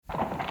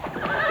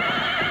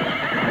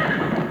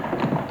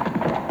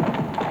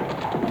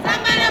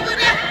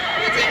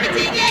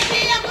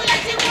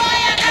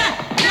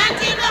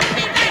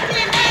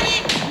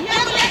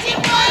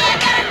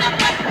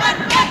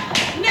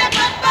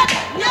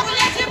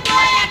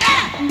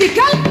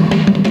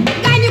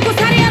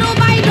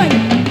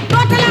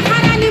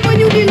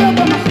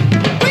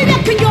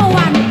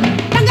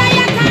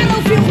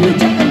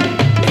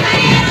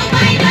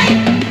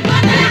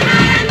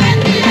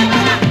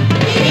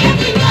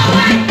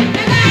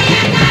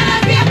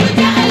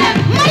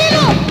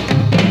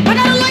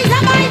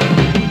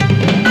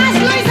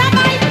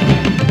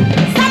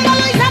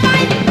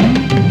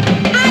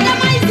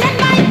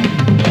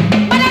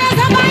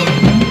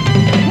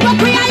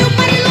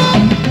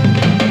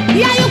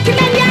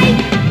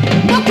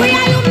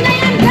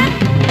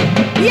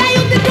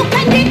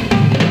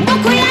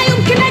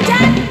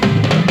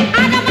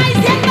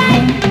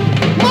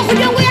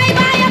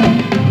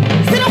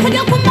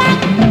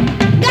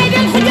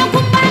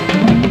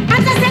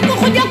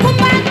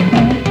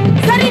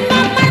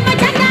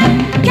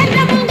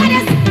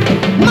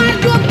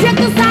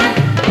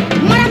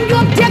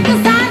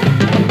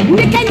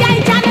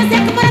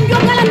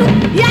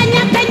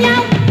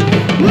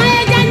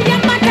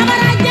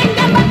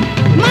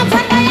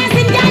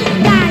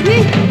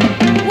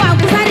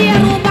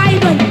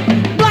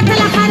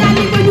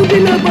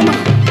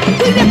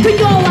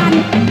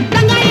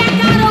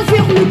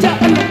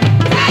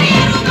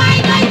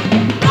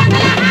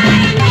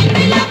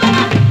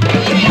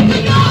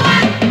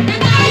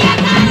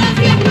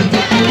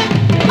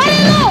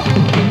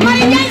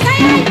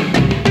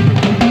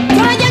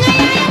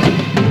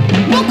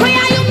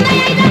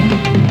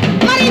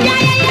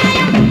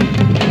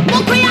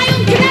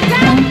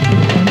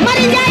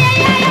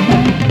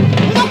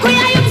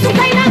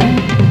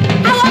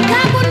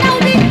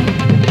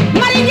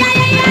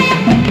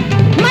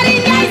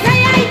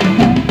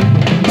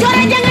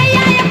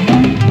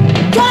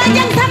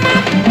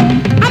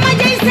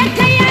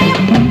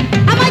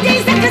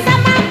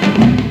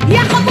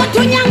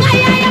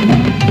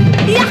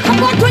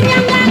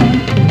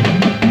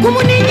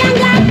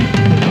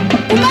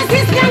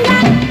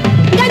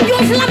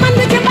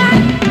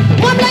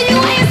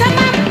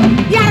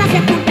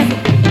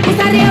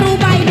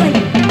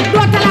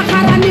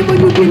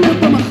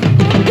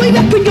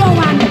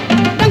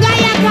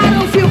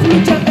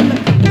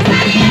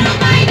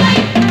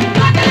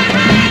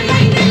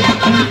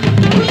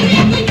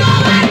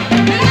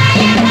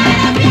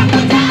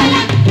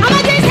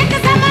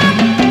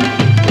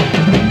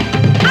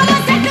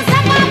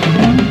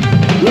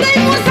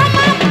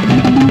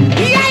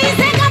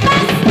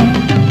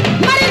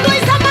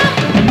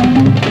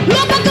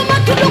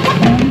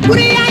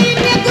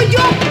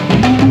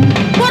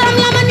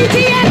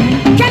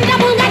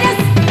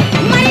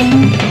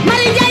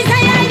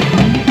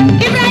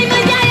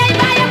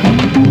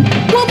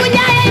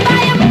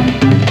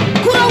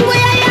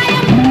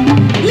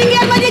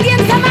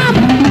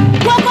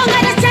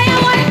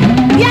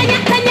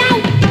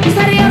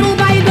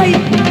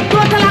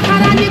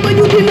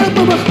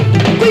bëbëx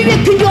kuy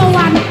wekk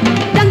njoowaan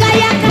danga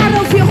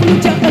yaakaaroo féexlu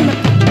ca ëllëg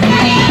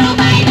Kareeru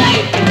bay doy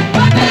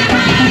bota la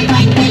xaaral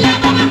bañ di la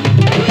bëbëx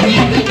kuy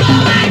wekk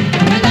njoowaan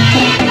danga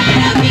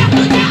yaakaaroo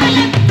féexlu ca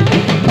ëllëg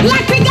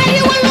Latti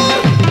gali waluur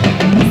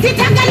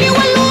Sita gali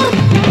waluur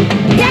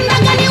Genda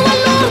gali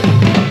waluur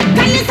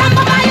Kalli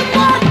Samba baayu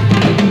Moor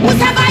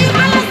Musa baayu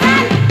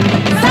Alasaan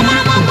sama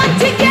maam man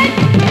ci géej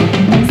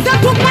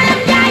sëtu Maram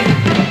Njaay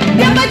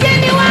Demba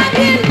Jeeni waa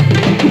Biin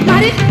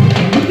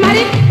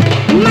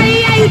mari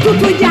yaayu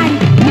Tutu Jaañ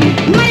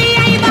mari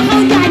yaayu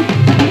Baxaw Jaañ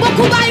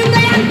mbokku baayu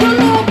Ndayaan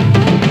Toloo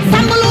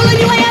Samba Loo la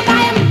ñu woye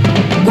baayam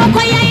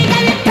koko yaayu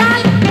Dawit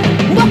Taal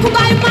mbokku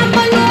baayu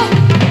Mamba Loo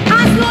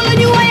Aas Loo la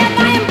ñu woye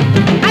baayam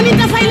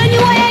Aminta Fay la ñu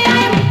woye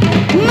yaayam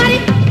mari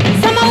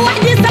sama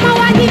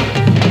waaji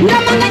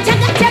ndama nga ca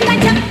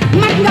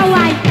mat nga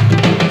waay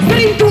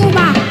Sëriñ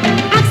Tuuba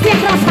ak Seex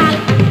Rafaal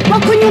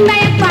bokku ñu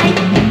ndey ak baay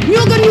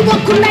ñoo gën ñu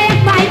bokku ndey ak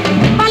baay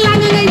balaa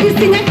nga ngay gis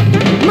ne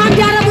maam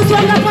Jaara bu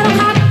soo nga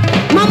Poroxaan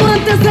maam Mor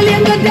Anta Sali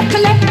nga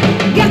deqale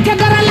gerte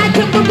dara laa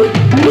ca bëgg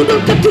lu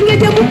dul këtt nga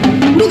jëmu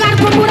ndugaar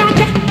ko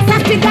muraate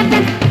sarti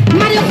gaddan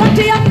mari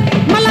xotti ya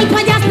malal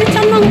pajaas ni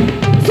ca nangu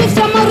suuf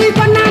sa ma ruy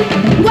ko naan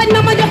ngooñ na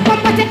ma jox ko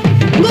mbate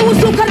nga wut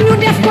suukar ñu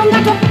def ko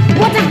ngato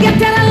moo tax gerte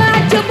dara laa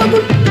ca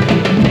bëggul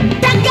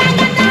taggaa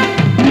nga ndaam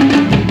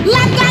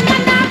laggaa nga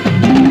ndaam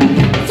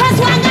fas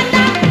waa nga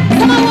ndaam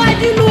sama waa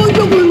ji loo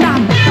jógul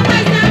ndaam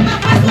Way Samba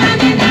fas waa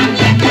nga ndaam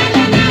lekkaa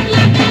nga ndaam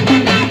lakkaa nga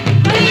ndaam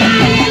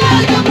mariyaale loo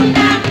jógul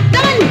ndaam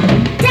dama ni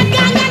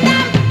taggaa nga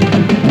ndaam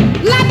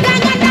laggaa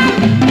nga ndaam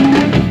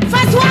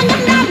fas waa nga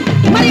ndaam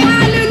mari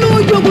aale loo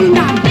jógul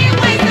ndaam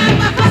Way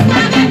Samba fas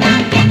waa nga ndaam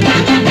lekkaa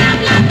nga ndaam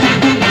lakkaa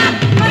nga ndaam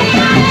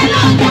mariyaale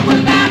loo jógul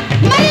ndaam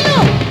mari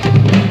loo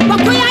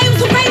bokk yaayum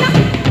su fay na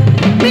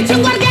mi ci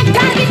ngor geeg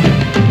taar gi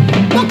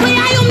bokk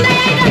yaayum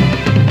ndeyay da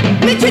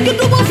mi ci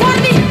juddu bu foor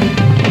bi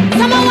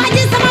sama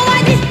waaji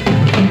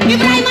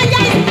Ibrahima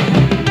Njaay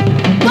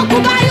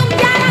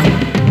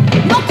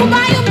bokk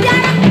baayum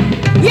jaara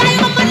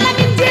yaayu Amar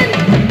Lamin Jéen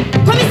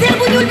commissaire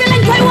bu ñuul bi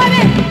lañ koy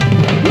woowee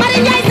mari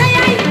Njaay sa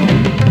yaay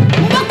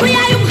mbokk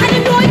yaayum Xadi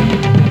Ndooy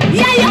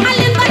yaayu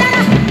Alin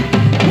Badara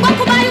mbokk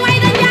baayu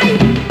Ayda Njaay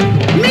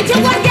mi ci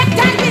ngor geeg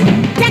taar gi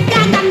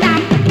teggaa nga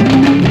ndaam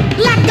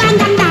laggaa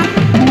nga ndaam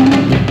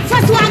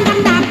fas waa nga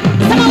ndaam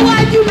sama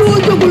waaju loo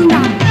jógul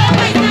ndaam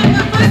Way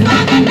Samba fas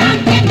waa nga ndaam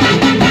lekkaa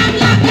nga ndaam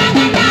lakkaa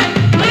nga ndaam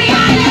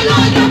mariyaale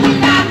loo jógul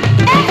ndaam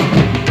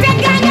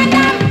teggaa nga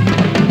ndaam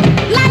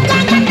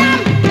laggaa nga ndaam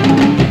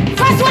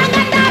fas waa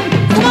nga ndaam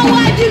sama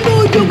waaju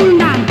loo jógul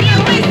ndaam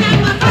Way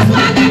Samba fas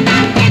waa nga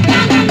ndaam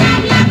lekkaa nga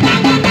ndaam lakkaa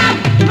nga ndaam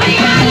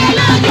mariyaale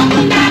loo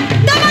jógul ndaam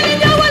dama ni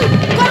ñëwal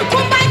kor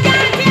kumba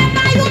jaatee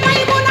baayu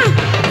Maymuna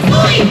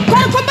Suuy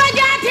kor kumba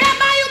jaatee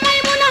baayu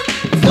Maymuna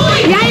suuy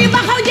yaayu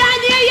Baxaw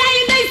Jaañee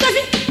yaayu Ndey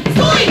Sofi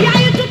suuy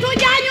yaayu Tutu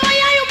Jaañoo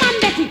yaayu Mam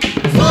Beti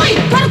suuy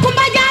kor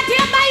kumba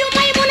jaatee baayu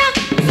Maymuna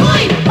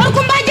suuy kor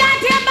kumba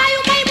jaatee baayu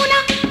Maymuna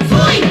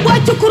suuy boo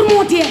cukur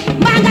muutee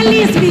mbaa nga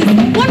liis bi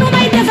wanu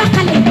may defa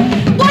xale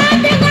boo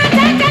bi nga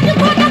tey te di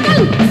ko dagal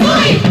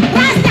suuy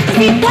raas tax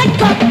si toj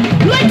ko